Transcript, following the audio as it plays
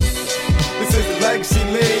legacy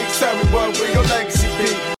league. Tell me what will your legacy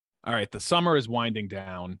be? All right, the summer is winding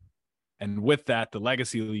down. And with that, the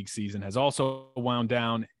Legacy League season has also wound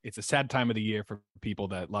down. It's a sad time of the year for people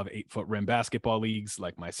that love 8-foot rim basketball leagues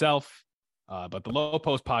like myself. But the Low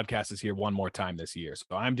Post podcast is here one more time this year.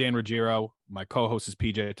 So I'm Dan Ruggiero. My co-host is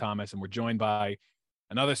PJ Thomas, and we're joined by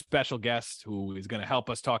another special guest who is going to help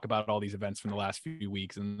us talk about all these events from the last few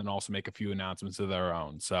weeks and then also make a few announcements of their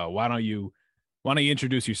own. So why don't you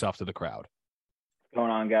introduce yourself to the crowd? What's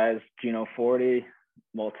going on, guys? Gino, Forte,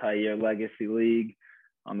 multi-year Legacy League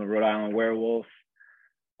on the Rhode Island Werewolves.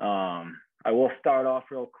 I will start off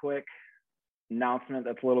real quick. Announcement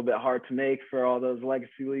that's a little bit hard to make for all those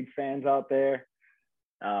Legacy League fans out there.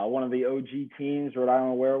 One of the OG teams, Rhode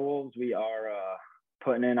Island Werewolves, we are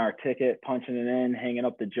putting in our ticket, punching it in, hanging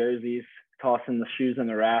up the jerseys, tossing the shoes in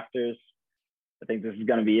the rafters. I think this is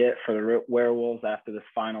going to be it for the Werewolves after this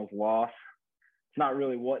finals loss. It's not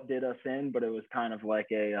really what did us in, but it was kind of like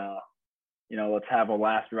a, let's have a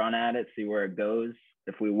last run at it, see where it goes.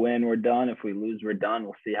 If we win, we're done. If we lose, we're done.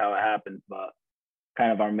 We'll see how it happens. But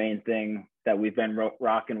kind of our main thing that we've been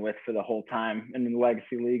rocking with for the whole time in the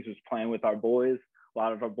Legacy Leagues was playing with our boys. A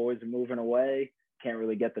lot of our boys are moving away. Can't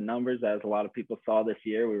really get the numbers, as a lot of people saw this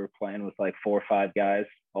year. We were playing with like 4 or 5 guys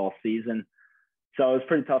all season. So it was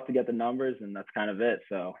pretty tough to get the numbers, and that's kind of it.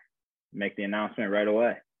 So make the announcement right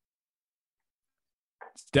away.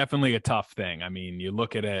 It's definitely a tough thing. I mean, you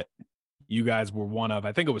look at it, you guys were one of,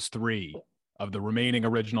 I think it was 3 of the remaining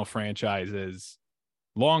original franchises.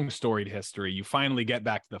 Long storied history. You finally get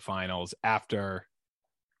back to the finals after,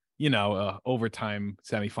 overtime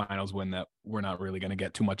semifinals win that we're not really going to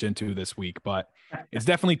get too much into this week, but it's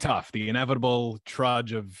definitely tough. The inevitable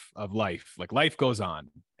trudge of life, like life goes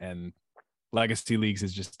on, and Legacy Leagues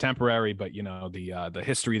is just temporary, but the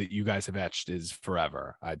history that you guys have etched is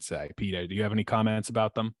forever, I'd say. Peter, do you have any comments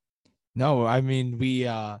about them? No, I mean, we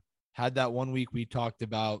had that one week we talked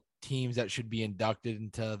about teams that should be inducted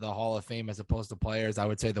into the Hall of Fame as opposed to players. I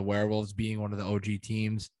would say the Werewolves, being one of the OG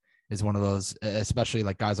teams, is one of those, especially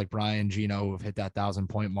like guys like Brian, Gino, who have hit that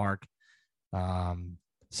 1,000-point mark.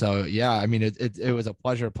 So yeah, I mean, it was a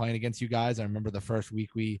pleasure playing against you guys. I remember the first week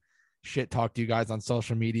we shit talked to you guys on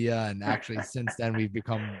social media, and actually since then we've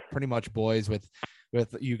become pretty much boys with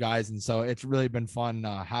you guys, and so it's really been fun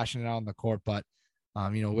hashing it out on the court. But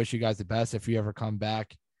wish you guys the best. If you ever come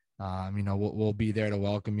back, we'll be there to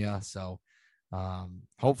welcome you. So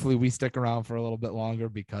hopefully we stick around for a little bit longer,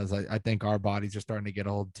 because I think our bodies are starting to get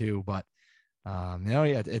old too. But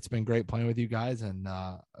it's been great playing with you guys, and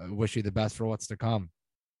I wish you the best for what's to come.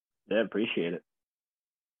 Yeah, appreciate it.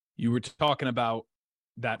 You were talking about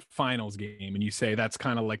that finals game, and you say that's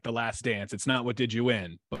kind of like the last dance. It's not what did you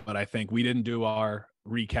win, but I think we didn't do our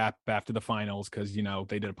recap after the finals because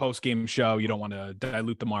they did a post-game show. You don't want to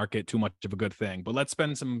dilute the market, too much of a good thing, but let's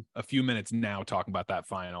spend a few minutes now talking about that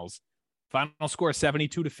final score,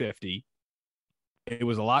 72-50. It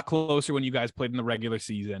was a lot closer when you guys played in the regular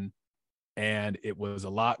season, and it was a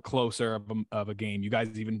lot closer of a game. You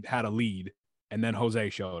guys even had a lead, and then Jose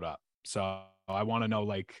showed up. So I want to know,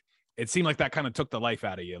 it seemed like that kind of took the life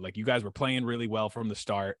out of you. Like, you guys were playing really well from the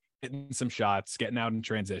start, hitting some shots, getting out in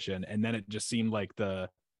transition, and then it just seemed like the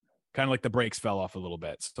brakes fell off a little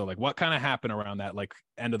bit. So what kind of happened around that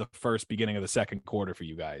end of the first, beginning of the second quarter for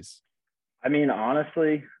you guys? I mean,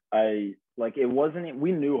 honestly, it wasn't,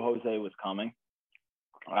 we knew Jose was coming.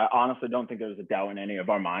 I honestly don't think there was a doubt in any of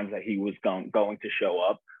our minds that he was going to show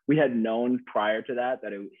up. We had known prior to that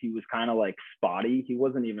he was kind of spotty. He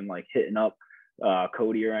wasn't even hitting up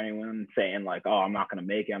Cody or anyone saying oh, I'm not going to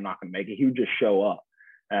make it. He would just show up.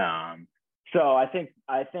 So I think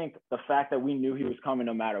the fact that we knew he was coming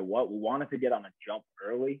no matter what, we wanted to get on a jump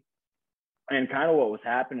early. And kind of what was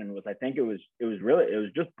happening was, I think it was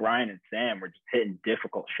just Brian and Sam were just hitting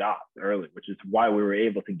difficult shots early, which is why we were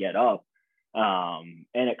able to get up. And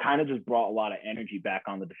it kind of just brought a lot of energy back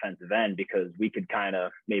on the defensive end, because we could kind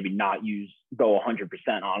of maybe not go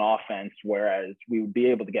 100% on offense, whereas we would be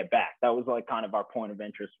able to get back. That was kind of our point of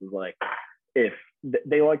interest, was if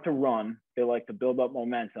they like to run, they like to build up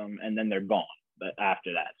momentum, and then they're gone. But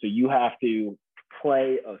after that, so you have to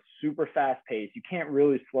play a super fast pace. You can't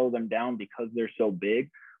really slow them down because they're so big,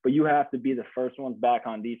 but you have to be the first ones back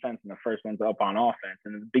on defense and the first ones up on offense.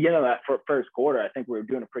 And at the beginning of that first quarter, I think we were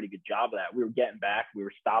doing a pretty good job of that. We were getting back. We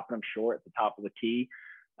were stopping them short at the top of the key.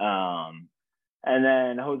 And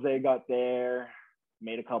then Jose got there,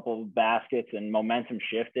 made a couple of baskets, and momentum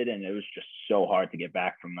shifted, and it was just so hard to get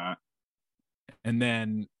back from that. And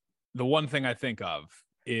then the one thing I think of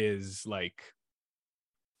is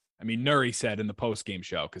Nuri said in the post-game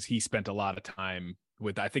show, because he spent a lot of time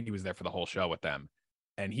I think he was there for the whole show with them.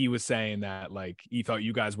 and he was saying that like he thought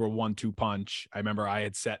you guys were 1-2 punch. I remember I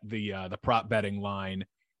had set the prop betting line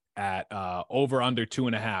at over under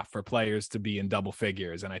 2.5 for players to be in double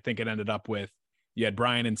figures, and I think it ended up with you had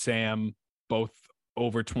Brian and Sam both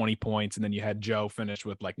over 20 points, and then you had Joe finish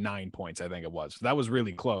with like 9 points, I think it was. So that was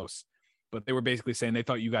really close. But they were basically saying they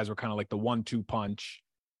thought you guys were kind of like the 1-2 punch,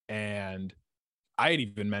 and I had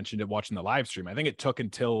even mentioned it watching the live stream. I think it took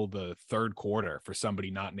until the third quarter for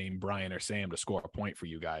somebody not named Brian or Sam to score a point for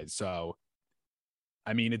you guys. So,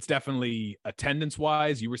 I mean, it's definitely attendance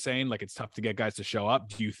wise. You were saying like it's tough to get guys to show up.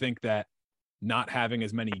 Do you think that not having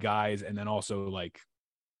as many guys and then also like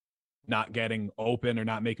not getting open or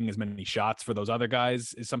not making as many shots for those other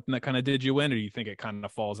guys is something that kind of did you in? Or do you think it kind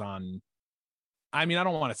of falls on, I mean, I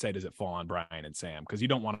don't want to say does it fall on Brian and Sam because you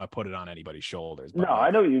don't want to put it on anybody's shoulders. But no, I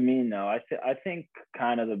know what you mean though. I think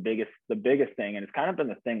kind of the biggest thing, and it's kind of been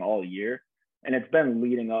the thing all year, and it's been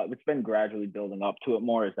leading up, it's been gradually building up to it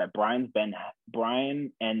more, is that Brian,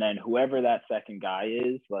 and then whoever that second guy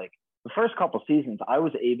is, like the first couple seasons, I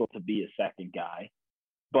was able to be a second guy,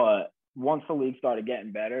 but once the league started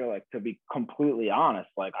getting better, like to be completely honest,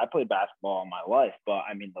 like I played basketball all my life, but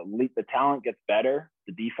I mean, the talent gets better,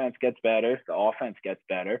 the defense gets better, the offense gets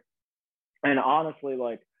better. And honestly,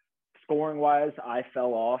 like scoring wise, I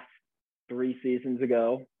fell off 3 seasons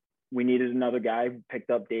ago. We needed another guy. Picked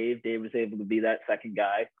up Dave. Dave was able to be that second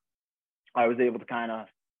guy. I was able to kind of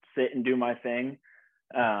sit and do my thing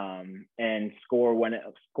and score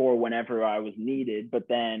whenever I was needed. But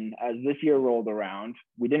then as this year rolled around,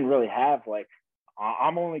 we didn't really have like,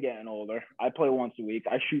 I'm only getting older. I play once a week.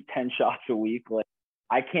 I shoot 10 shots a week. Like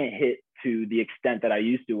I can't hit to the extent that I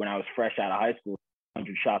used to when I was fresh out of high school,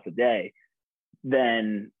 100 shots a day.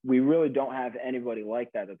 Then we really don't have anybody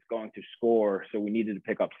like that that's going to score. So we needed to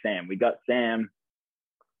pick up Sam. We got Sam.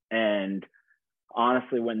 And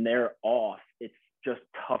honestly, when they're off, it's just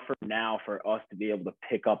tougher now for us to be able to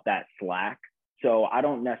pick up that slack. So I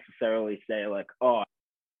don't necessarily say like, oh,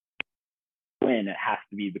 win, it has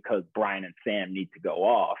to be because Brian and Sam need to go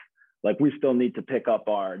off. Like we still need to pick up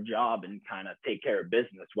our job and kind of take care of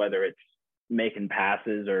business, whether it's making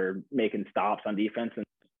passes or making stops on defense and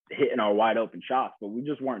hitting our wide open shots, but we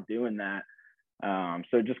just weren't doing that.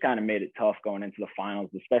 So it just kind of made it tough going into the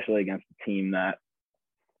finals, especially against a team that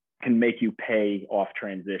can make you pay off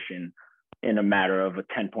transition in a matter of a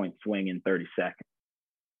 10-point swing in 30 seconds.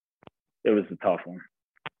 It was a tough one.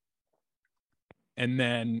 And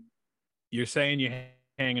then you're saying you're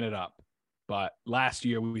hanging it up, but last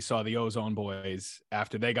year we saw the Ozone boys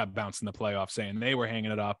after they got bounced in the playoffs saying they were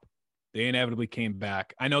hanging it up. They inevitably came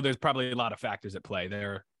back. I know there's probably a lot of factors at play.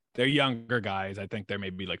 They're younger guys. I think they're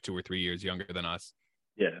maybe like 2 or 3 years younger than us.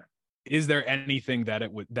 Yeah. Is there anything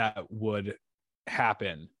that would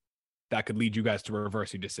happen that could lead you guys to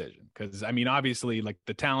reverse your decision? Because I mean, obviously, like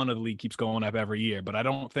the talent of the league keeps going up every year, but I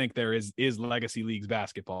don't think there is legacy leagues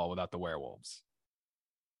basketball without the Werewolves.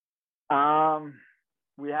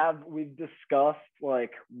 We've discussed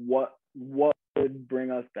like what would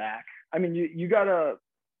bring us back. I mean, you gotta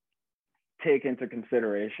take into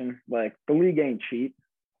consideration like the league ain't cheap.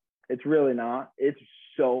 It's really not. It's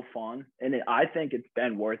so fun, and I think it's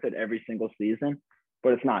been worth it every single season.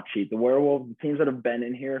 But it's not cheap. The Werewolves, the teams that have been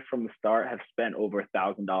in here from the start, have spent over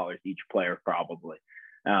 $1,000 each player probably,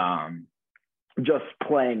 just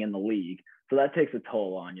playing in the league. So that takes a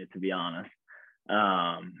toll on you, to be honest.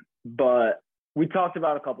 But we talked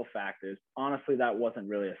about a couple factors. Honestly, that wasn't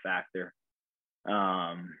really a factor.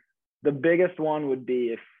 The biggest one would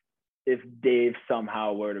be if Dave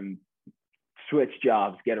somehow were to switch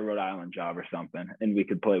jobs, get a Rhode Island job or something, and we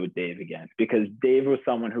could play with Dave again. Because Dave was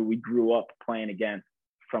someone who we grew up playing against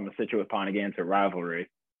from a Situate-Pontiganset rivalry.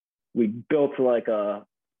 We built like a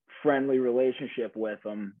friendly relationship with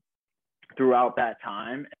him throughout that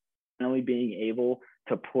time, and only being able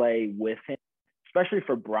to play with him, especially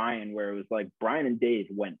for Brian, where it was like Brian and Dave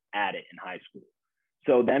went at it in high school.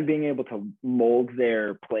 So them being able to mold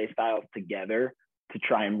their play styles together to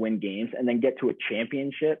try and win games and then get to a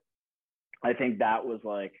championship, I think that was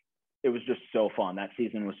like, it was just so fun. That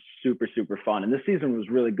season was super, super fun. And this season was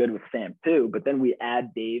really good with Sam too. But then we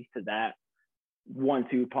add Dave to that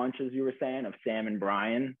 1-2 punch, as you were saying, of Sam and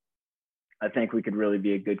Brian. I think we could really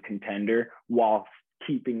be a good contender while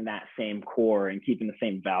keeping that same core and keeping the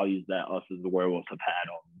same values that us as the Werewolves have had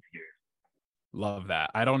all these years. Love that.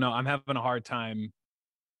 I don't know. I'm having a hard time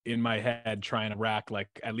in my head trying to rack, like,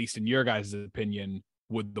 at least in your guys' opinion,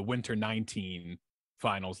 would the winter 19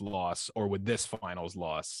 finals loss or would this finals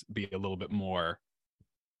loss be a little bit more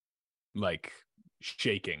like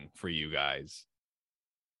shaking for you guys?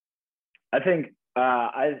 I think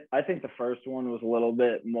I think the first one was a little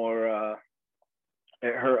bit more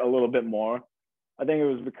it hurt a little bit more. I think it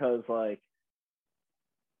was because, like,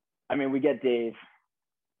 I mean, we get Dave.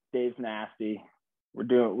 Dave's nasty.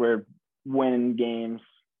 We're winning games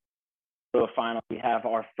for the final. We have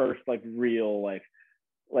our first like real like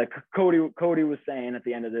Cody was saying at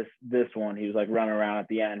the end of this one, he was like running around at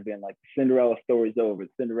the end being like, Cinderella story's over.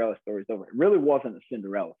 Cinderella story's over. It really wasn't a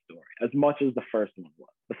Cinderella story as much as the first one was.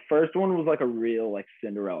 The first one was like a real like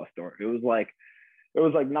Cinderella story. It was like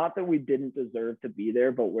not that we didn't deserve to be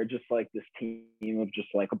there, but we're just like this team of just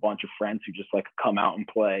like a bunch of friends who just like come out and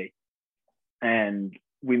play. And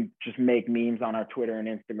we just make memes on our Twitter and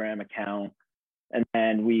Instagram account. And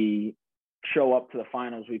then we show up to the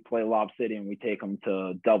finals, we play Lob City, and we take them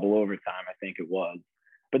to double overtime, I think it was.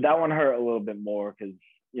 But that one hurt a little bit more because,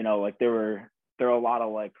 you know, like there were a lot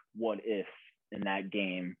of like what ifs in that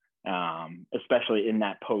game, especially in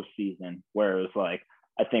that postseason where it was like,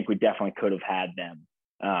 I think we definitely could have had them.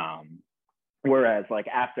 Whereas like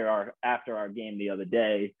after our game the other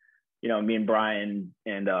day, you know, me and Brian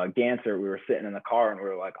and Ganser, we were sitting in the car and we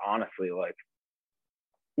were like, honestly, like,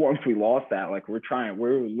 once we lost that, like we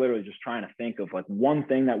were literally just trying to think of like one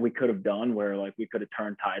thing that we could have done where like we could have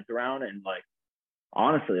turned tides around. And like,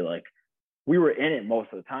 honestly, like we were in it most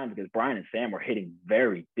of the time because Brian and Sam were hitting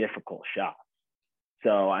very difficult shots.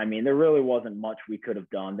 So, I mean, there really wasn't much we could have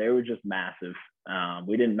done. They were just massive.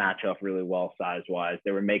 We didn't match up really well size-wise.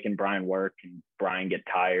 They were making Brian work and Brian get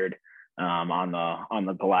tired on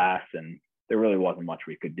the glass, and there really wasn't much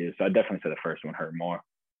we could do. So I definitely say the first one hurt more.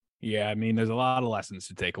 Yeah, I mean, there's a lot of lessons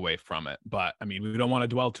to take away from it. But, I mean, we don't want to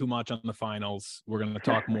dwell too much on the finals. We're going to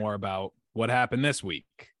talk more about what happened this week.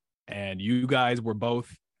 And you guys were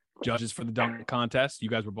both judges for the dunk contest. You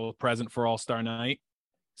guys were both present for All-Star Night.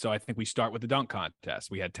 So I think we start with the dunk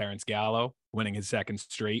contest. We had Terrence Gallo winning his second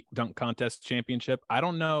straight dunk contest championship. I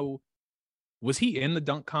don't know. Was he in the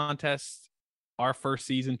dunk contest our first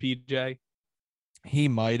season, PJ? He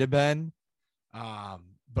might have been.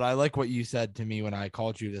 But I like what you said to me when I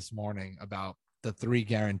called you this morning about the 3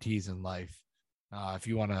 guarantees in life. If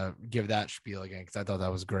you want to give that spiel again, because I thought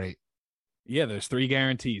that was great. Yeah, there's 3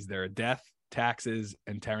 guarantees. There are death, taxes,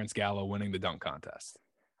 and Terrence Gallo winning the dunk contest.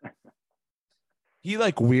 He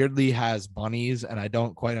like weirdly has bunnies, and I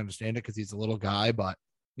don't quite understand it because he's a little guy, but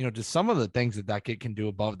you know, just some of the things that kid can do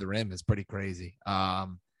above the rim is pretty crazy.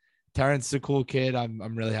 Terrence is a cool kid.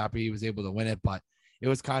 I'm really happy he was able to win it, but it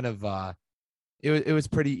was kind of it was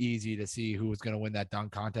pretty easy to see who was going to win that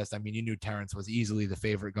dunk contest. I mean, you knew Terrence was easily the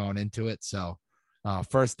favorite going into it. So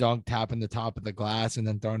first dunk, tapping the top of the glass and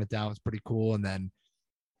then throwing it down was pretty cool. And then,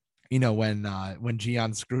 you know, when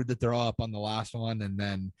Gian screwed the throw up on the last one and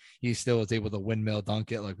then he still was able to windmill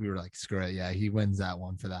dunk it, like we were like, screw it. Yeah, he wins that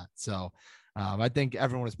one for that. So I think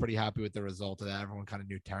everyone was pretty happy with the result of that. Everyone kind of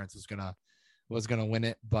knew Terrence was gonna win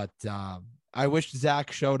it. But I wish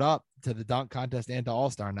Zach showed up to the dunk contest and to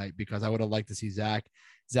All-Star Night because I would have liked to see Zach.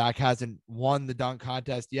 Zach hasn't won the dunk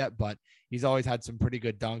contest yet, but he's always had some pretty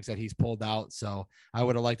good dunks that he's pulled out. So I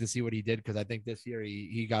would have liked to see what he did because I think this year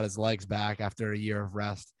he got his legs back after a year of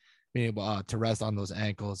rest, being able to rest on those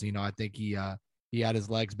ankles. You know, I think he had his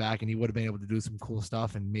legs back and he would have been able to do some cool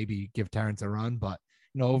stuff and maybe give Terrence a run. But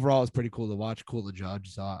you know, overall, it's pretty cool to watch, cool to judge.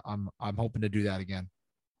 So I'm hoping to do that again.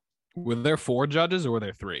 Were there 4 judges or were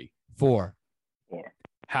there 3? 4.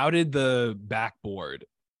 How did the backboard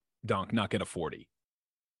dunk not get a 40?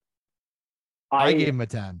 I gave him a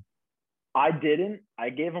 10. I didn't. I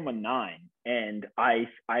gave him a 9. And I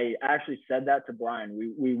actually said that to Brian.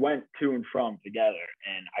 We went to and from together.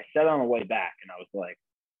 And I said on the way back, and I was like,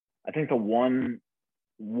 I think the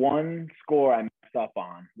one score I messed up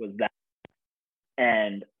on was that.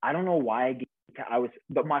 And I don't know why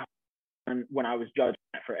when I was judging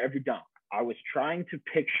for every dunk, I was trying to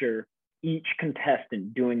picture each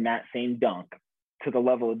contestant doing that same dunk to the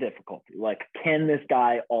level of difficulty. Like, can this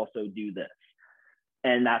guy also do this?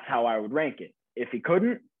 And that's how I would rank it. If he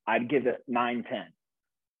couldn't, I'd give it 9, 10.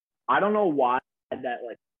 I don't know why that,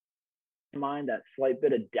 like, in mind, that slight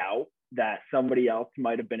bit of doubt that somebody else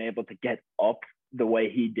might have been able to get up the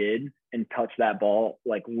way he did and touch that ball,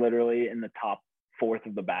 like literally in the top 4th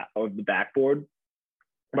of the backboard.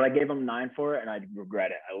 But I gave him 9 for it, and I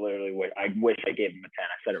regret it. I wish I gave him a 10.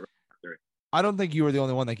 I said it right after. I don't think you were the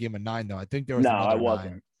only one that gave him a 9, though. I think there was no, another I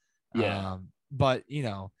wasn't. 9. Yeah, but you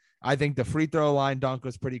know, I think the free throw line dunk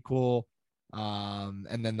was pretty cool.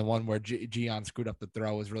 And then the one where Gian screwed up the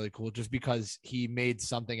throw was really cool, just because he made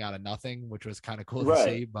something out of nothing, which was kind of cool to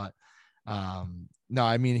see. But no,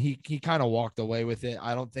 I mean, he kind of walked away with it.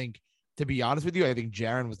 I don't think, to be honest with you, I think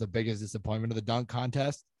Jaren was the biggest disappointment of the dunk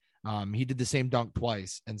contest. He did the same dunk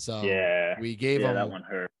twice, and so we gave him that one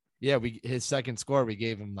hurt. Yeah, his second score, we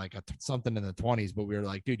gave him like something in the 20s, but we were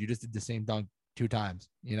like, dude, you just did the same dunk 2 times,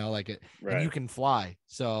 like it, Right. and you can fly.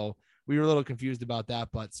 So we were a little confused about that,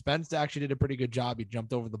 but Spence actually did a pretty good job. He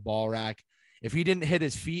jumped over the ball rack. If he didn't hit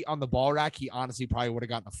his feet on the ball rack, he honestly probably would have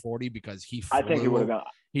gotten a 40 because he flew. I think he would have got.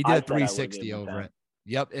 He did a 360 over it.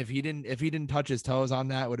 Yep. If he didn't touch his toes on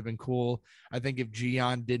that, it would have been cool. I think if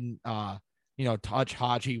Gian didn't touch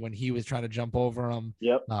Hachi when he was trying to jump over him,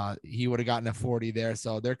 yep, he would have gotten a 40 there.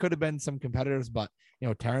 So there could have been some competitors, but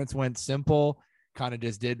Terrence went simple, kind of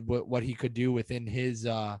just did what he could do within his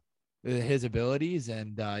abilities,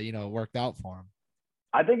 and worked out for him.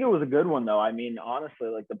 I think it was a good one though. I mean, honestly,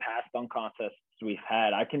 like the past dunk contests we've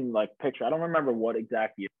had, I can like picture. I don't remember what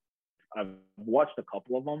exact year. I've watched a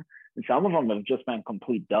couple of them, and some of them have just been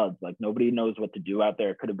complete duds. Like nobody knows what to do out there.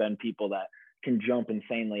 It could have been people that can jump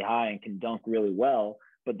insanely high and can dunk really well,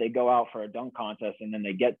 but they go out for a dunk contest and then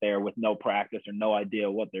they get there with no practice or no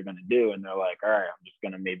idea what they're going to do. And they're like, all right, I'm just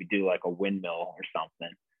going to maybe do like a windmill or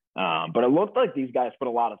something. But it looked like these guys put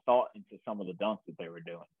a lot of thought into some of the dunks that they were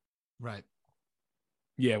doing. Right.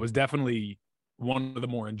 Yeah, it was definitely one of the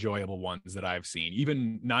more enjoyable ones that I've seen.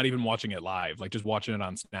 Even not even watching it live, like just watching it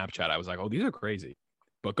on Snapchat, I was like, oh, these are crazy.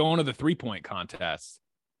 But going to the 3-point contest,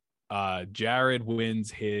 Jared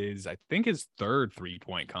wins his third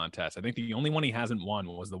 3-point contest. I think the only one he hasn't won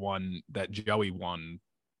was the one that Joey won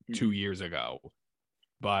 2 years ago.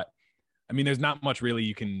 But I mean, there's not much really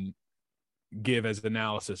you can give as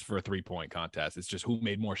analysis for a 3-point contest. It's just who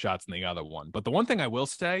made more shots than the other one. But the one thing I will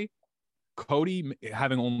say, Cody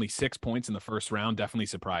having only 6 points in the first round definitely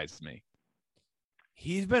surprised me.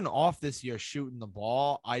 He's been off this year shooting the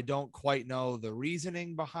ball. I don't quite know the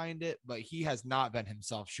reasoning behind it, but he has not been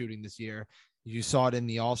himself shooting this year. You saw it in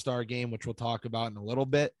the All-Star game, which we'll talk about in a little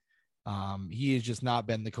bit. He has just not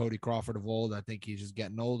been the Cody Crawford of old. I think he's just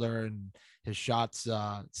getting older, and his shots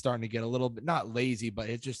starting to get a little bit, not lazy, but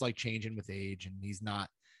it's just like changing with age. And he's not,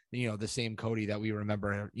 the same Cody that we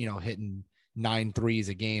remember, hitting 9 threes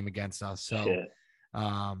a game against us. So,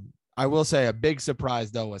 I will say a big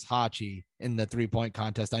surprise though was Hachi in the 3-point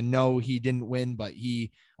contest. I know he didn't win, but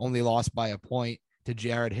he only lost by a point to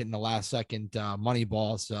Jared hitting the last second money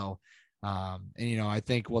ball. So, I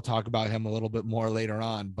think we'll talk about him a little bit more later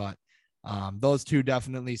on, but those two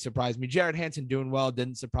definitely surprised me. Jared Hansen doing well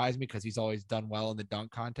didn't surprise me because he's always done well in the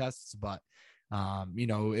dunk contests, but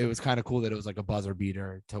it was kind of cool that it was like a buzzer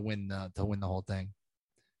beater to win the whole thing.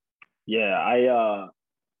 Yeah,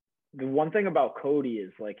 the one thing about Cody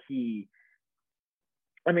is like he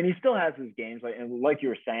still has his games, and like you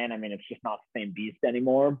were saying, I mean, it's just not the same beast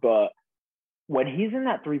anymore. But when he's in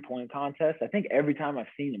that 3-point contest, I think every time I've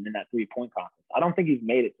seen him in that 3-point contest, I don't think he's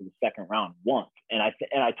made it to the second round once. And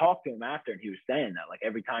I talked to him after, and he was saying that like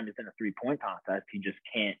every time he's in a 3-point contest, he just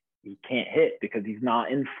can't hit because he's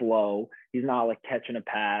not in flow. He's not like catching a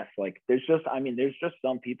pass. Like there's just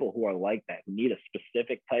some people who are like that, who need a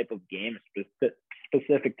specific type of game, a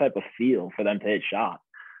specific type of feel for them to hit shots.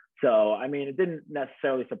 So, I mean, it didn't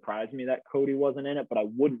necessarily surprise me that Cody wasn't in it, but I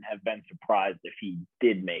wouldn't have been surprised if he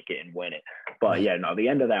did make it and win it. But yeah, no, the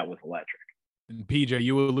end of that was electric. And PJ,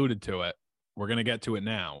 you alluded to it. We're going to get to it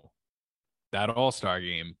now. That All-Star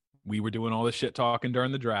game, we were doing all this shit talking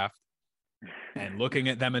during the draft and looking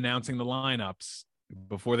at them announcing the lineups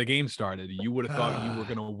before the game started. You would have thought you were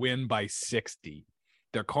going to win by 60.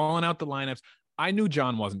 They're calling out the lineups. I knew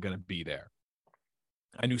John wasn't going to be there.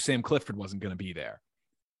 I knew Sam Clifford wasn't going to be there.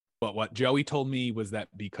 But what Joey told me was that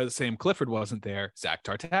because Sam Clifford wasn't there, Zach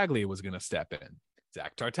Tartaglia was going to step in.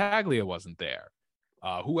 Zach Tartaglia wasn't there.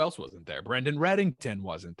 Who else wasn't there? Brendan Reddington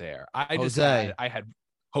wasn't there. Jose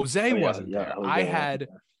wasn't there.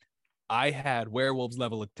 I had werewolves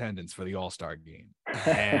level attendance for the All-Star game.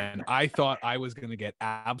 And I thought I was going to get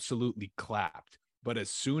absolutely clapped. But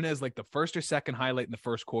as soon as like the first or second highlight in the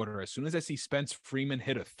first quarter, as soon as I see Spence Freeman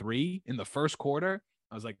hit a 3 in the first quarter,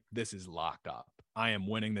 I was like, this is locked up. I am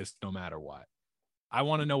winning this no matter what. I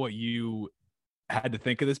want to know what you had to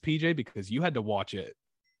think of this, PJ, because you had to watch it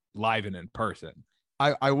live and in person.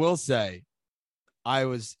 I will say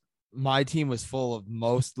my team was full of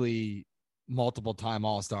mostly multiple time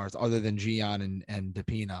All-Stars other than Gian and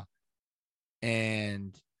DePina.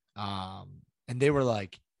 And they were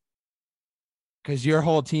like, because your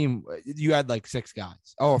whole team, you had like 6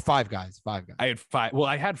 guys. Oh, 5 guys. I had 5. Well,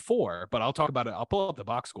 I had 4, but I'll talk about it. I'll pull up the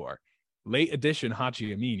box score. Late addition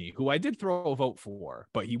Hachi Amini, who I did throw a vote for,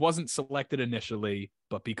 but he wasn't selected initially.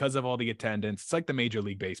 But because of all the attendance, it's like the Major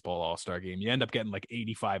League Baseball All-Star game. You end up getting like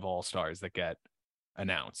 85 All-Stars that get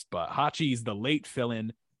announced. But Hachi's the late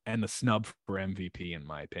fill-in. and the snub for MVP, in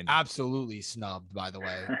my opinion. Absolutely snubbed, by the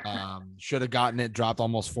way. Should have gotten it, dropped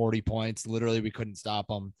almost 40 points. Literally, we couldn't stop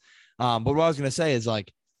him. But what I was going to say is,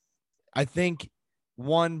 like, I think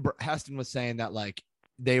Heston was saying that, like,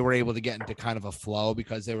 they were able to get into kind of a flow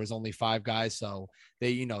because there was only 5 guys. So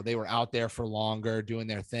they were out there for longer doing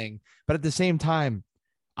their thing. But at the same time,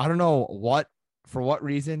 I don't know for what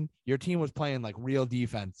reason your team was playing like real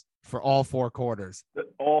defense for all 4 quarters.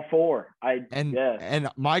 All 4. And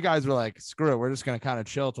my guys were like, screw it, we're just going to kind of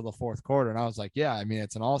chill till the 4th quarter. And I was like, yeah, I mean,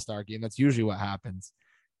 it's an all-star game. That's usually what happens.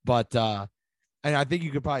 But and I think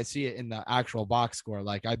you could probably see it in the actual box score.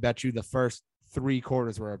 Like, I bet you the first 3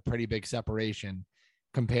 quarters were a pretty big separation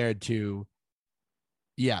compared to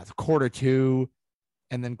quarter 2.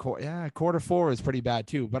 And then quarter 4 is pretty bad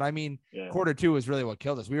too. But I mean, quarter 2 is really what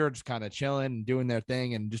killed us. We were just kind of chilling and doing their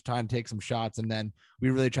thing and just trying to take some shots. And then we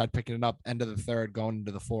really tried picking it up end of the 3rd, going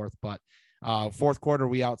into the 4th. But 4th quarter,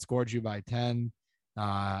 we outscored you by 10.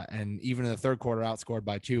 And even in the 3rd quarter, outscored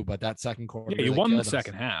by 2. But that 2nd quarter, you won the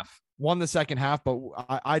second half. Won the second half. But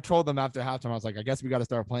I told them after halftime, I was like, I guess we got to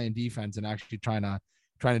start playing defense and actually trying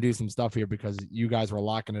to do some stuff here because you guys were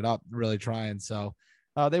locking it up, really trying. So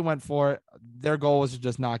they went for it. Their goal was to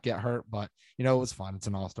just not get hurt, but it was fun. It's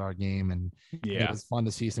an all-star game, and it was fun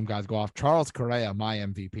to see some guys go off. Charles Correa, my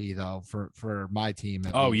MVP though, for my team.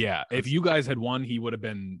 Oh yeah, if you guys had won, he would have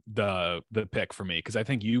been the pick for me because I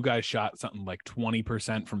think you guys shot something like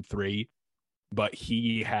 20% from 3, but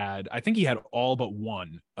I think he had all but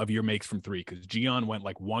 1 of your makes from 3 because Gino went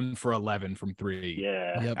like 1 for 11 from 3.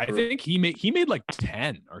 Yeah, yep. I think he made like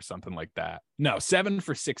 10 or something like that. No, 7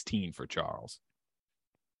 for 16 for Charles.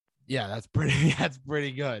 Yeah, that's pretty good.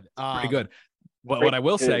 Pretty good. What I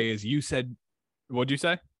will say is, you said, what'd you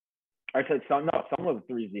say? I said some of the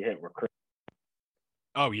threes he hit were crazy.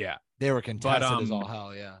 Oh yeah, they were contested as all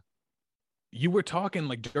hell. Yeah. You were talking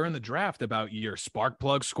like during the draft about your spark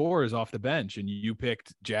plug scorers off the bench, and you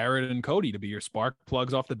picked Jared and Cody to be your spark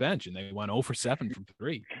plugs off the bench, and they went 0 for 7 from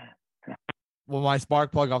 3. Well, my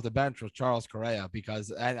spark plug off the bench was Charles Correa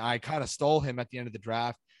because I kind of stole him at the end of the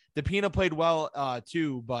draft. DePina played well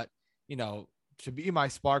too, but to be my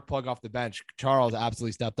spark plug off the bench, Charles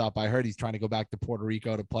absolutely stepped up. I heard he's trying to go back to Puerto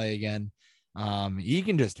Rico to play again. He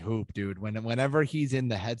can just hoop, dude. Whenever he's in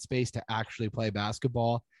the headspace to actually play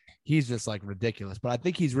basketball, he's just like ridiculous. But I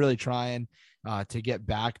think he's really trying to get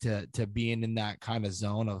back to being in that kind of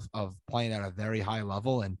zone of playing at a very high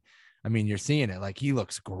level. And I mean, you're seeing it. Like, he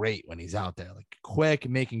looks great when he's out there, like quick,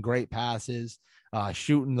 making great passes,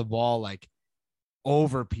 shooting the ball like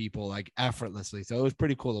over people like effortlessly. So it was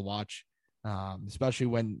pretty cool to watch,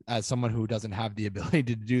 especially as someone who doesn't have the ability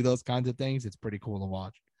to do those kinds of things. It's pretty cool to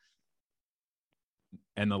watch.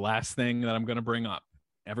 And the last thing that I'm going to bring up,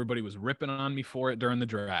 everybody was ripping on me for it during the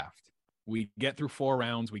draft. We get through 4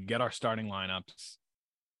 rounds, we get our starting lineups,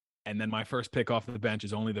 and then my first pick off the bench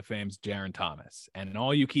is only the famous Jaron Thomas. And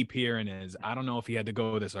all you keep hearing is, I don't know if he had to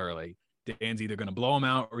go this early. Dan's either going to blow him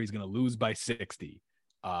out or he's going to lose by 60.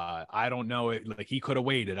 I don't know. Like, he could have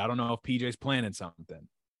waited. I don't know if PJ's planning something.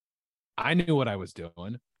 I knew what I was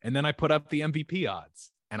doing. And then I put up the MVP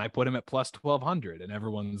odds and I put him at plus 1200. And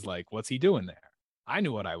everyone's like, what's he doing there? I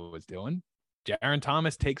knew what I was doing. Jaron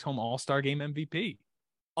Thomas takes home All-Star Game MVP.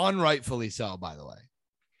 Unrightfully so, by the way.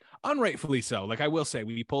 Unrightfully so. Like, I will say,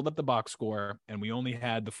 we pulled up the box score and we only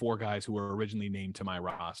had the 4 guys who were originally named to my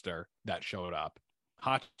roster that showed up.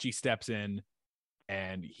 Hachi steps in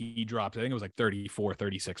and he dropped, I think it was like 34,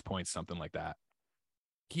 36 points, something like that.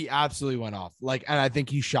 He absolutely went off. Like, and I think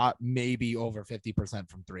he shot maybe over 50%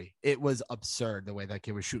 from 3. It was absurd the way that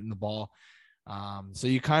kid was shooting the ball. So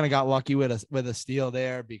you kind of got lucky with a steal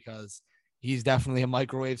there because he's definitely a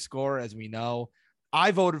microwave scorer, as we know.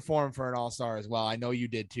 I voted for him for an all-star as well. I know you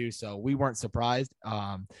did too, so we weren't surprised.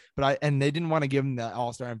 But they didn't want to give him the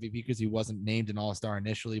all-star MVP because he wasn't named an all-star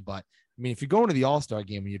initially. But I mean, if you go into the all-star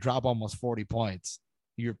game and you drop almost 40 points,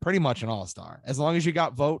 you're pretty much an all-star. As long as you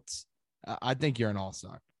got votes, I think you're an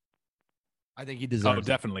all-star. I think he deserves it.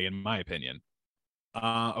 Definitely, in my opinion.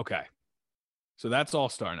 Okay. So that's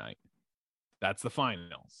all-star night. That's the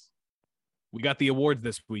finals. We got the awards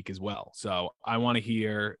this week as well. So I want to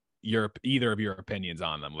hear either of your opinions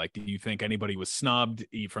on them. Like, do you think anybody was snubbed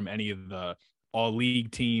from any of the all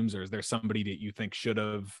league teams, or is there somebody that you think should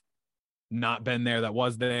have not been there that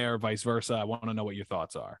was there, vice versa? I want to know what your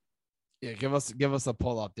thoughts are. Yeah, give us a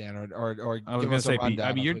pull up, Dan, or I was give us gonna a say, Pete, rundown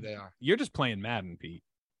I mean, of who they are. You're just playing Madden, Pete.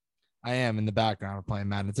 I am in the background playing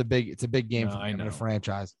Madden. It's a big game for the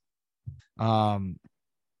franchise.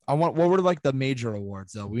 What were like the major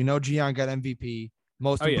awards though? We know Gino got MVP.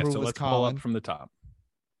 Most improved so was let's Colin. pull up from the top.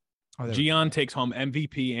 Gino takes home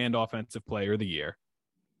MVP and Offensive Player of the Year.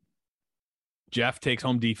 Jeff takes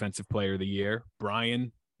home defensive player of the year.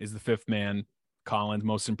 Brian is the fifth man. Collins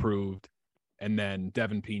most improved. And then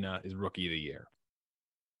Devin Pena is rookie of the year.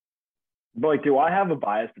 But like, do I have a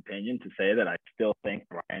biased opinion to say that I still think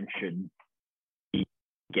Brian should be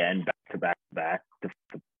again back to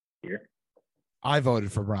year? I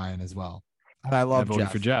voted for Brian as well. And I love voted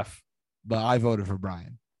for Jeff. But I voted for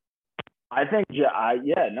Brian. I think, I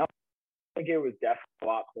think it was definitely a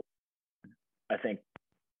lot closer. I think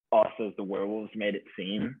also as the Werewolves made it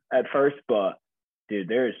seem at first, but dude,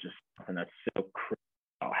 there is just something that's so crazy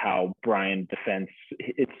about how Brian defends.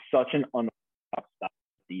 It's such an unorthodox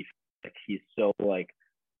defense. Like, he's so like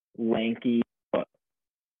lanky, but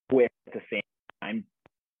quick at the same time,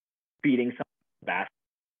 beating some back.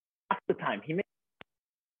 Half the time he made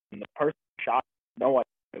the person shot. No idea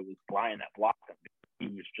it was Brian that blocked him.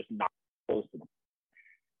 He was just not close to them.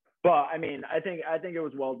 But I mean, I think it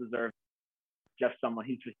was well deserved. Jeff,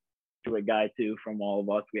 he's just a guy too from all of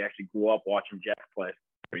us. We actually grew up watching Jeff play.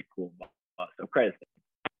 Pretty cool. So credit.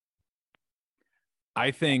 I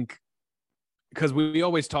think because we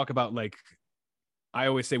always talk about, like, I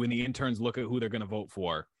always say when the interns look at who they're going to vote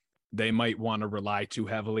for, they might want to rely too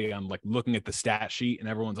heavily on like looking at the stat sheet, and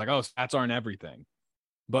everyone's like, oh, stats aren't everything.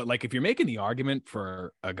 But like, if you're making the argument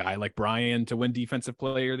for a guy like Brian to win defensive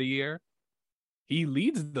player of the year, he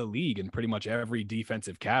leads the league in pretty much every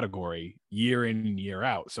defensive category year in and year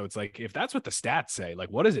out. So it's like, if that's what the stats say, like,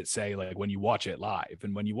 what does it say like when you watch it live?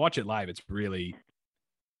 And when you watch it live, it's really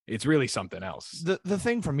something else. The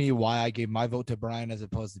thing for me, why I gave my vote to Brian as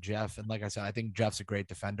opposed to Jeff, and like I said, I think Jeff's a great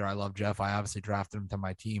defender. I love Jeff. I obviously drafted him to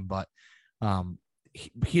my team, but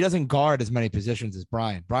he doesn't guard as many positions as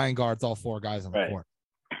Brian. Brian guards all four guys on the court.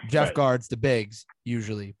 Jeff guards the bigs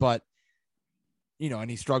usually, but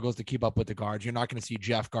and he struggles to keep up with the guards. You're not going to see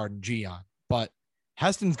Jeff guarding Gino, but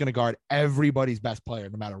Heston's going to guard everybody's best player,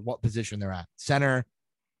 no matter what position they're at. Center,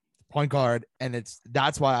 point guard. And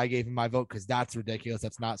that's why I gave him my vote, because that's ridiculous.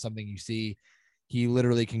 That's not something you see. He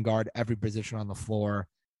literally can guard every position on the floor.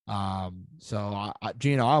 So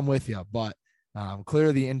Gino, I'm with you, but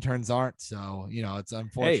clearly the interns aren't. So, it's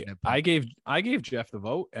unfortunate. Hey, I gave Jeff the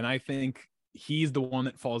vote, and I think he's the one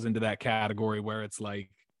that falls into that category where it's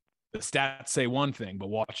like, the stats say one thing, but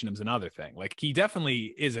watching him's another thing. Like, he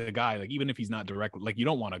definitely is a guy, like, even if he's not directly, like, you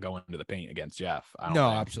don't want to go into the paint against Jeff. No,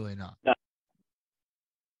 absolutely not.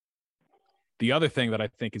 The other thing that I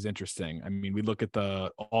think is interesting, I mean, we look at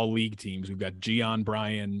the all league teams. We've got Gian,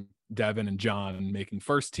 Brian, Devin, and John making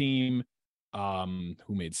first team. Who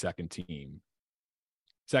made second team?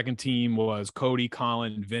 Second team was Cody,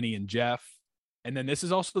 Colin, Vinny, and Jeff. And then this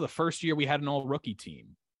is also the first year we had an all rookie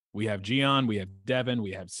team. We have Gian, we have Devin,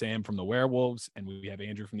 we have Sam from the Werewolves, and we have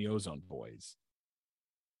Andrew from the Ozone Boys.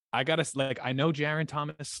 I know Jaron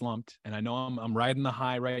Thomas slumped, and I know I'm riding the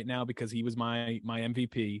high right now because he was my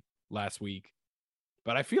MVP last week.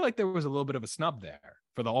 But I feel like there was a little bit of a snub there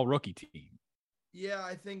for the all rookie team. Yeah,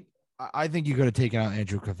 I think you could have taken out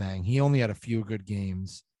Andrew Kavang. He only had a few good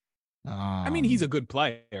games. I mean, he's a good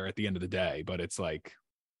player at the end of the day, but it's like,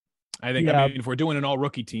 I think, I mean, if we're doing an all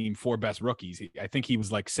rookie team, 4 best rookies, I think he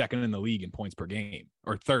was like second in the league in points per game,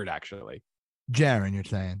 or third, actually. Jaron, you're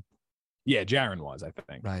saying? Yeah, Jaron was, I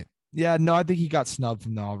think. Right. Yeah, no, I think he got snubbed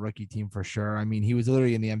from the all rookie team for sure. I mean, he was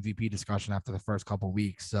literally in the MVP discussion after the first couple of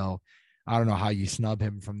weeks. So I don't know how you snub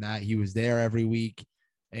him from that. He was there every week.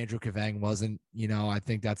 Andrew Kavang wasn't. I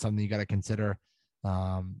think that's something you got to consider.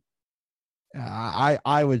 I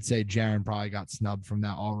would say Jaron probably got snubbed from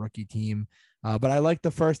that all rookie team. But I like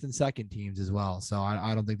the first and second teams as well. So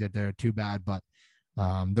I don't think that they're too bad, but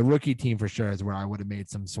the rookie team for sure is where I would have made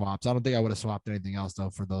some swaps. I don't think I would have swapped anything else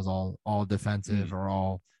though for those all defensive or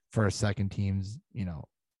all first, second teams,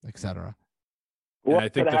 et cetera. And I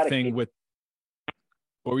think the thing with,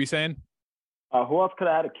 what were you saying? Who else could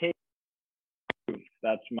have had a case?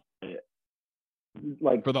 That's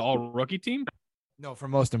for the all rookie team? No, for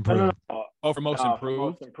most improved. No. Oh, for most improved. For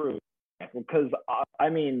most improved. Because I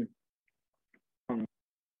mean,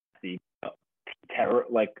 the terror,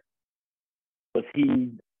 like, was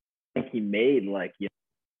he? I think he made like he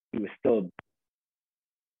was still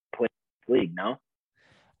playing the league. No.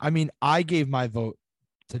 I mean, I gave my vote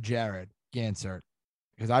to Jared Gansert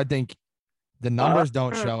because I think the numbers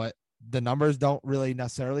don't show it. The numbers don't really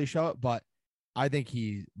necessarily show it, but I think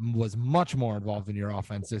he was much more involved in your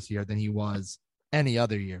offense this year than he was any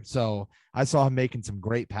other year. So I saw him making some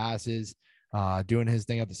great passes, doing his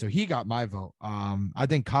thing up there. So he got my vote. I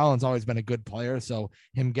think Colin's always been a good player, so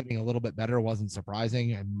him getting a little bit better wasn't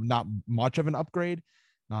surprising and not much of an upgrade.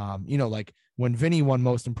 Like when Vinny won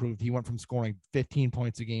most improved, he went from scoring 15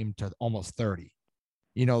 points a game to almost 30.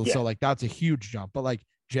 So like that's a huge jump. But like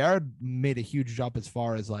Jared made a huge jump as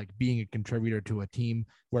far as like being a contributor to a team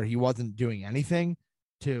where he wasn't doing anything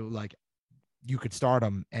to like you could start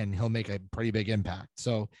him and he'll make a pretty big impact.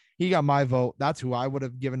 So he got my vote. That's who I would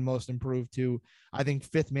have given most improved to. I think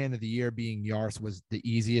fifth man of the year being Yars was the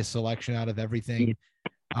easiest selection out of everything.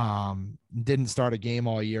 Didn't start a game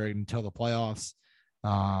all year until the playoffs.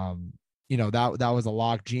 That was a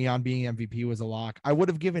lock. Gian being MVP was a lock. I would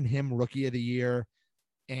have given him rookie of the year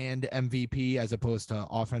and MVP as opposed to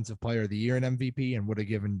offensive player of the year and MVP, and would have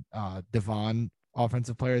given Devon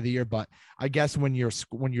offensive player of the year. But I guess when you're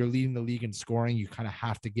leading the league in scoring, you kind of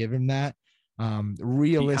have to give him that.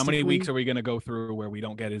 Realistically, how many weeks are we going to go through where we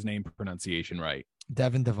don't get his name pronunciation right?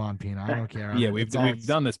 Devon Pina. I don't care. Yeah, we've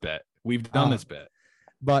done this bit. We've done this bit.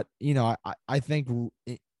 But I think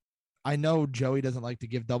I know Joey doesn't like to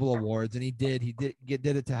give double awards, and he did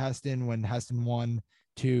it to Heston when Heston won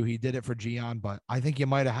too. He did it for Gian, but I think you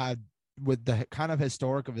might have had, with the kind of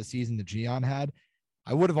historic of a season that Gian had,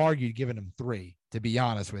 I would have argued giving him 3, to be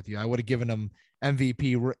honest with you. I would have given him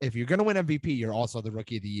MVP. If you're going to win MVP, you're also the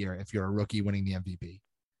rookie of the year if you're a rookie winning the MVP.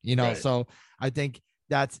 Right. So I think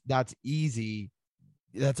that's easy.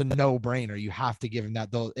 That's a no-brainer. You have to give him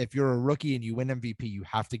that. Though, if you're a rookie and you win MVP, you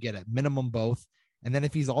have to get at minimum both. And then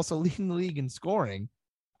if he's also leading the league in scoring,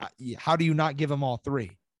 how do you not give him all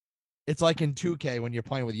 3? It's like in 2K when you're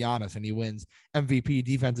playing with Giannis and he wins MVP,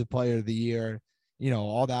 Defensive Player of the Year,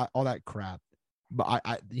 all that crap. But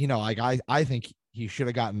I think he should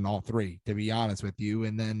have gotten all 3, to be honest with you.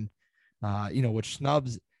 And then, which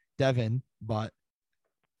snubs Devin, but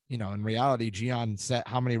in reality, Gian set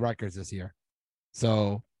how many records this year?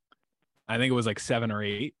 So I think it was like 7 or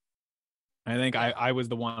 8. I think I was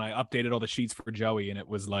the one. I updated all the sheets for Joey, and it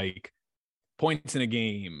was like points in a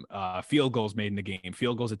game, field goals made in the game,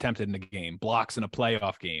 field goals attempted in the game, blocks in a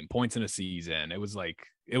playoff game, points in a season. It was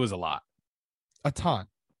a lot. A ton.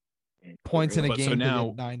 Points in a game. So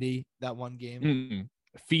now 90, that one game.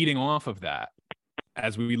 Feeding off of that,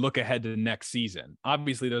 as we look ahead to the next season,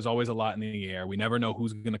 obviously there's always a lot in the air. We never know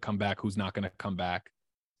who's going to come back, who's not going to come back,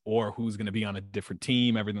 or who's going to be on a different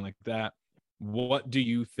team, everything like that. What do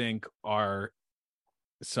you think are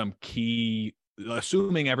some key,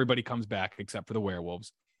 assuming everybody comes back except for the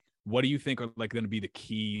Werewolves, what do you think are like going to be the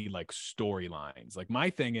key like storylines? Like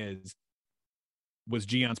my thing is, was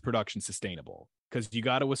Gion's production sustainable? Because you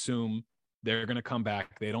got to assume they're going to come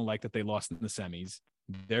back. They don't like that they lost in the semis.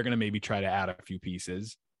 They're going to maybe try to add a few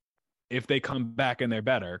pieces. If they come back and they're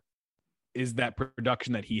better, is that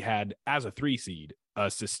production that he had as a 3 seed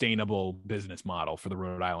a sustainable business model for the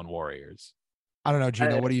Rhode Island Warriors? I don't know,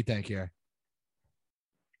 Gino. What do you think here?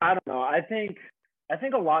 I don't know. I think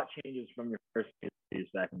a lot changes from your first season to your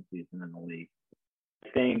second season in the league. I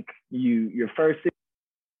think your first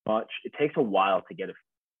season, it takes a while to get a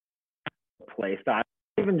play style.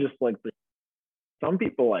 Even just like some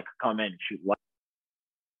people like come in and shoot like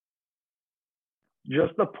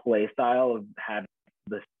just the play style of having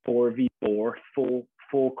the 4v4 full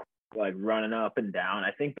like running up and down.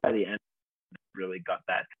 I think by the end really got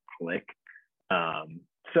that to click.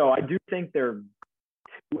 So I do think they're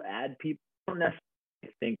to add people. I don't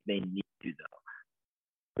necessarily think they need to though.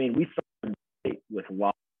 I mean, we saw them with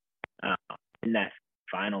Law in that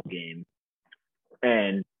final game,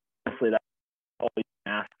 and honestly, that's all you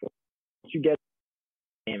can ask for. Once you get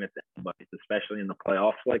a game at the end, especially in the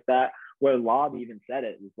playoffs like that, where Lob even said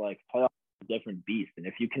it was like playoffs is a different beast, and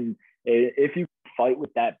if you fight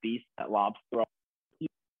with that beast that Lob's throwing,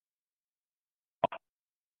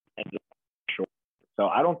 and just short. So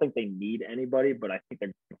I don't think they need anybody, but I think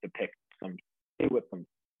they're going to pick some with them.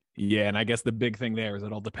 Yeah, and I guess the big thing there is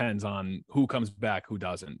it all depends on who comes back, who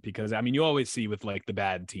doesn't. Because, I mean, you always see with, like, the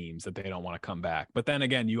bad teams that they don't want to come back. But then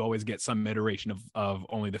again, you always get some iteration of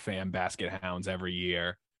only the fan basket hounds every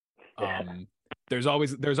year. There's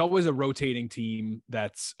always a rotating team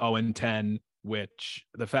that's 0-10, which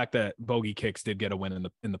the fact that Bogey Kicks did get a win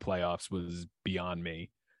in the playoffs was beyond me.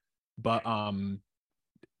 But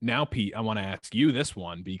now, Pete, I want to ask you this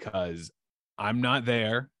one because I'm not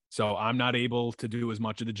there. So I'm not able to do as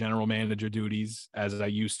much of the general manager duties as I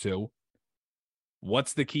used to.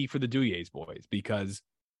 What's the key for the Duyes boys? Because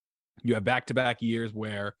you have back-to-back years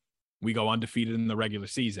where we go undefeated in the regular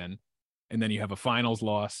season, and then you have a finals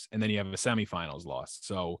loss, and then you have a semifinals loss.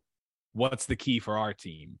 So what's the key for our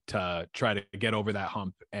team to try to get over that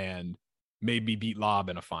hump and maybe beat Lob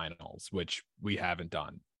in a finals, which we haven't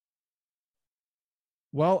done?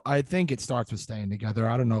 Well, I think it starts with staying together.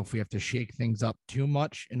 I don't know if we have to shake things up too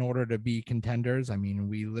much in order to be contenders. I mean,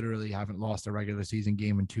 we literally haven't lost a regular season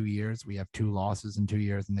game in 2 years. We have 2 losses in 2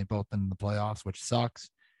 years, and they both been in the playoffs, which sucks.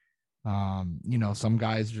 Some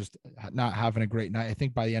guys just not having a great night. I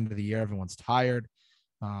think by the end of the year, everyone's tired.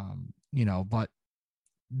 But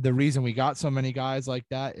the reason we got so many guys like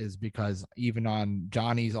that is because even on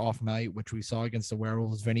Johnny's off night, which we saw against the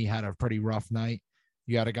Werewolves, Vinny had a pretty rough night.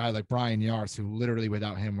 You had a guy like Brian Yars, who literally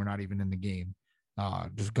without him, we're not even in the game.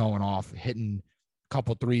 Just going off, hitting a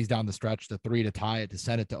couple threes down the stretch, the 3 to tie it, to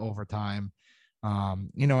send it to overtime.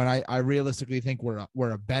 And I realistically think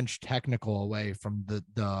we're a bench technical away from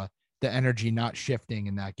the energy not shifting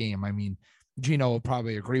in that game. I mean, Gino will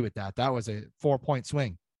probably agree with that. That was a 4-point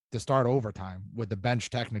swing to start overtime with the bench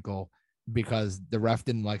technical, because the ref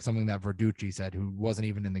didn't like something that Verducci said, who wasn't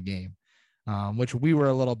even in the game, which we were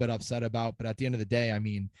a little bit upset about. But at the end of the day, I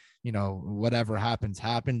mean, whatever happens,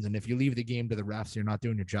 happens. And if you leave the game to the refs, you're not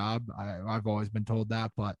doing your job. I've always been told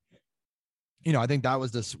that. But, I think that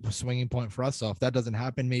was the swinging point for us. So if that doesn't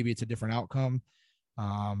happen, maybe it's a different outcome.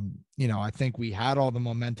 I think we had all the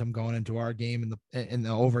momentum going into our game in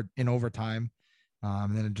overtime.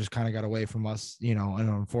 And then it just kind of got away from us, in an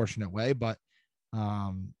unfortunate way. But,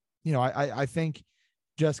 I think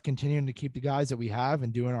just continuing to keep the guys that we have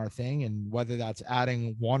and doing our thing, and whether that's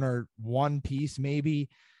adding one piece maybe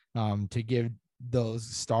to give those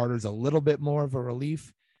starters a little bit more of a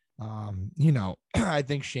relief. I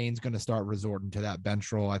think Shane's going to start resorting to that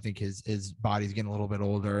bench role. I think his body's getting a little bit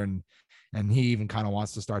older, and he even kind of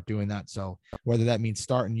wants to start doing that. So whether that means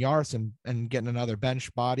starting Yars and getting another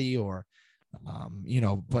bench body, or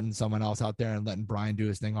putting someone else out there and letting Brian do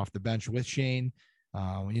his thing off the bench with Shane,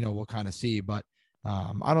 we'll kind of see. But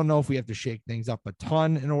I don't know if we have to shake things up a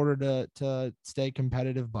ton in order to stay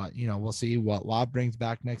competitive, but we'll see what Lob brings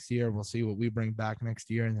back next year. We'll see what we bring back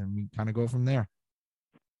next year, and then we kind of go from there.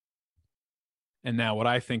 And now what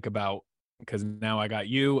I think about, because now I got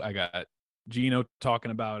Gino talking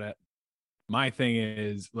about it. My thing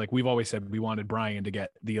is, like we've always said, we wanted Brian to get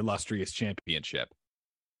the illustrious championship.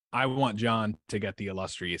 I want John to get the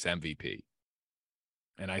illustrious MVP.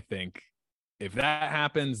 And I think if that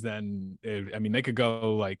happens, then they could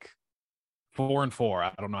go like 4-4.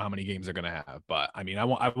 I don't know how many games they're going to have, but I mean, I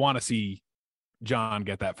want to see John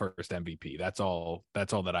get that first MVP. That's all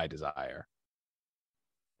that I desire.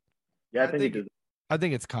 Yeah, I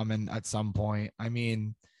think it's coming at some point. I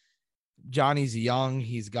mean, Johnny's young.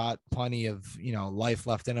 He's got plenty of, life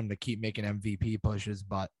left in him to keep making MVP pushes,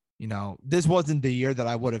 but this wasn't the year that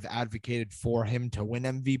I would have advocated for him to win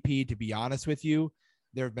MVP, to be honest with you.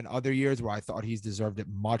 There have been other years where I thought he's deserved it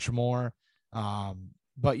much more.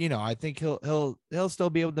 But I think he'll still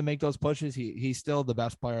be able to make those pushes. He's still the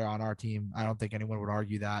best player on our team. I don't think anyone would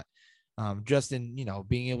argue that. Just in,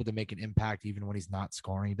 being able to make an impact even when he's not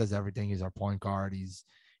scoring. He does everything. He's our point guard. He's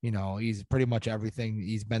pretty much everything.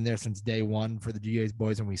 He's been there since day one for the GA's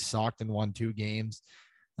boys, and we sucked and won 2 games.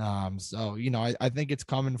 So, I think it's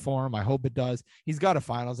coming for him. I hope it does. He's got a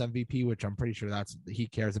finals MVP, which I'm pretty sure he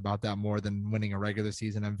cares about that more than winning a regular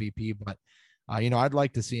season MVP. But, I'd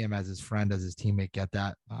like to see him as his friend, as his teammate get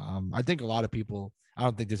that. I think a lot of people, I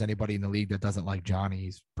don't think there's anybody in the league that doesn't like Johnny.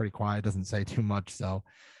 He's pretty quiet, doesn't say too much. So,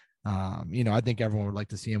 I think everyone would like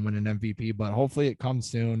to see him win an MVP, but hopefully it comes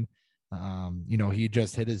soon. He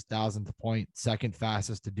just hit his 1,000th point, second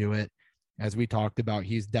fastest to do it. As we talked about,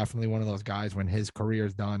 he's definitely one of those guys, when his career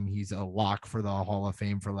is done, he's a lock for the Hall of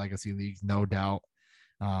Fame for legacy leagues, no doubt.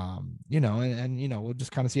 We'll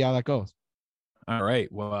just kind of see how that goes. All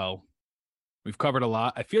right. Well, we've covered a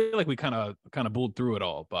lot. I feel like we kind of bulled through it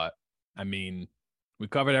all, but I mean, we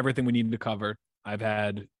covered everything we needed to cover. I've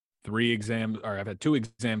had 2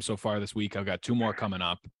 exams so far this week. I've got 2 more coming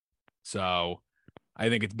up. So I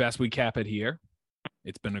think it's best we cap it here.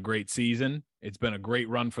 It's been a great season. It's been a great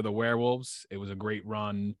run for the Werewolves. It was a great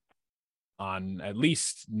run on at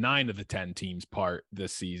least 9 of the 10 teams' part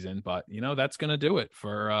this season. But, that's going to do it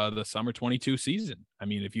for the summer 22 season. I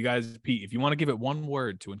mean, if you guys, Pete, if you want to give it one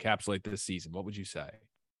word to encapsulate this season, what would you say?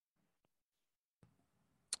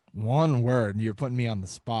 One word. You're putting me on the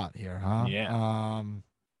spot here, huh? Yeah.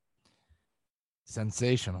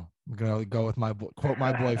 Sensational. I'm going to go with quote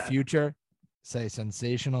my boy Future, say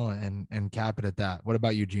sensational, and cap it at that. What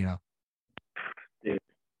about you, Gino? Dude,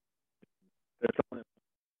 there's something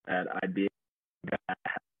that I'd be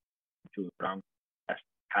to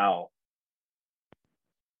how.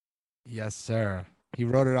 Yes, sir. He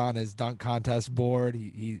wrote it on his dunk contest board.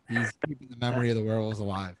 He's keeping the memory of the Werewolves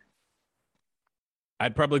alive.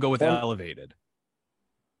 I'd probably go with elevated.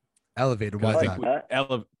 Elevated. Why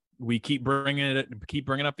that? We keep bringing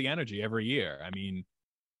up the energy every year. I mean,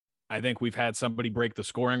 I think we've had somebody break the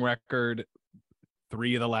scoring record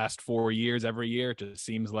 3 of the last 4 years every year. It just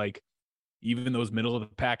seems like even those middle of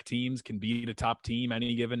the pack teams can beat a top team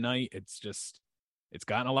any given night. It's just, it's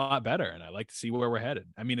gotten a lot better, and I like to see where we're headed.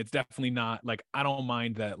 I mean, it's definitely not like, I don't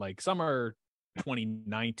mind that, like summer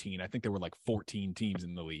 2019, I think there were like 14 teams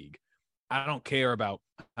in the league. I don't care about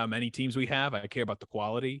how many teams we have. I care about the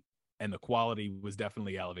quality, and the quality was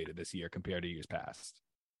definitely elevated this year compared to years past.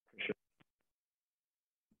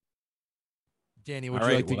 Danny, would you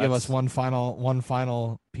like to give us one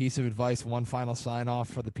final piece of advice, one final sign off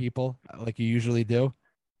for the people, like you usually do?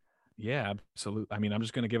 Yeah, absolutely. I mean, I'm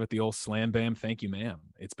just going to give it the old slam bam. Thank you, ma'am.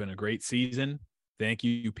 It's been a great season. Thank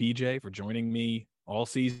you, PJ, for joining me all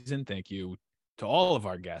season. Thank you to all of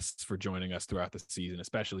our guests for joining us throughout the season,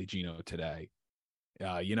 especially Gino today.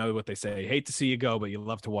 You know what they say, hate to see you go, but you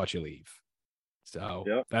love to watch you leave.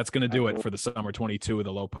 So that's going to do it for the summer 22 of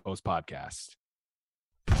the Low Post podcast.